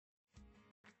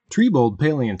Triebold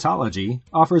Paleontology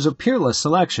offers a peerless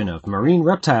selection of marine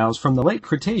reptiles from the late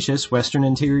Cretaceous Western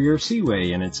Interior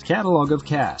Seaway in its catalog of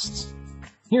casts.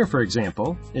 Here, for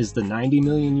example, is the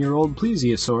 90-million-year-old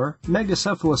plesiosaur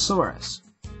Megacephalosaurus.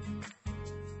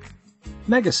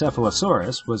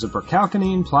 Megacephalosaurus was a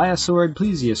brachauchenine pliosaurid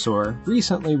plesiosaur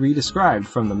recently redescribed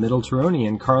from the Middle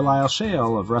Turonian Carlile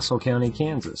Shale of Russell County,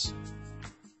 Kansas.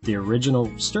 The original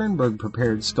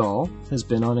Sternberg-prepared skull has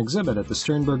been on exhibit at the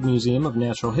Sternberg Museum of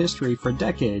Natural History for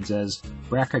decades as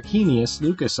Brachauchenius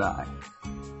lucasi.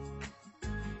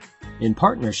 In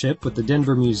partnership with the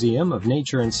Denver Museum of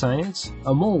Nature and Science,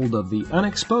 a mold of the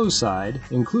unexposed side,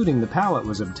 including the palate,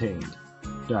 was obtained.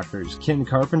 Doctors Ken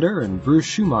Carpenter and Bruce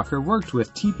Schumacher worked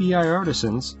with TPI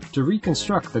artisans to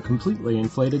reconstruct the completely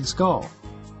inflated skull.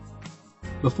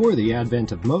 Before the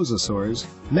advent of mosasaurs,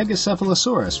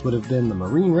 Megacephalosaurus would have been the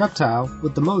marine reptile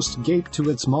with the most gape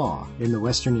to its maw in the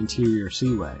Western Interior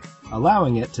Seaway,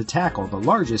 allowing it to tackle the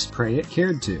largest prey it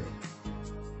cared to.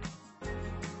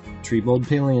 Triebold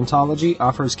Paleontology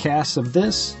offers casts of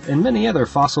this and many other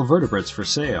fossil vertebrates for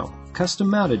sale, custom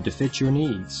mounted to fit your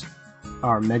needs.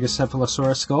 Our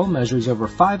Megacephalosaurus skull measures over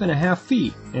 5.5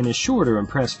 feet and is sure to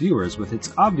impress viewers with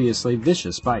its obviously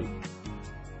vicious bite.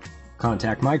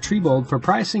 Contact Mike Triebold for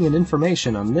pricing and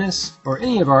information on this or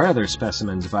any of our other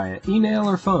specimens via email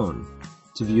or phone.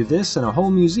 To view this and a whole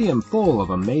museum full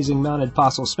of amazing mounted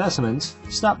fossil specimens,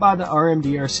 stop by the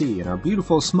RMDRC in our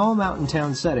beautiful small mountain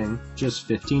town setting just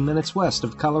 15 minutes west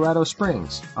of Colorado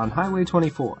Springs on Highway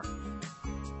 24.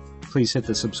 Please hit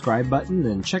the subscribe button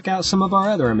and check out some of our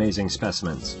other amazing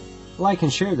specimens. Like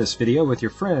and share this video with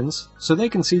your friends so they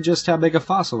can see just how big a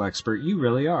fossil expert you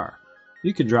really are.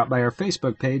 You can drop by our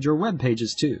Facebook page or web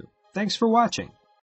pages too. Thanks for watching.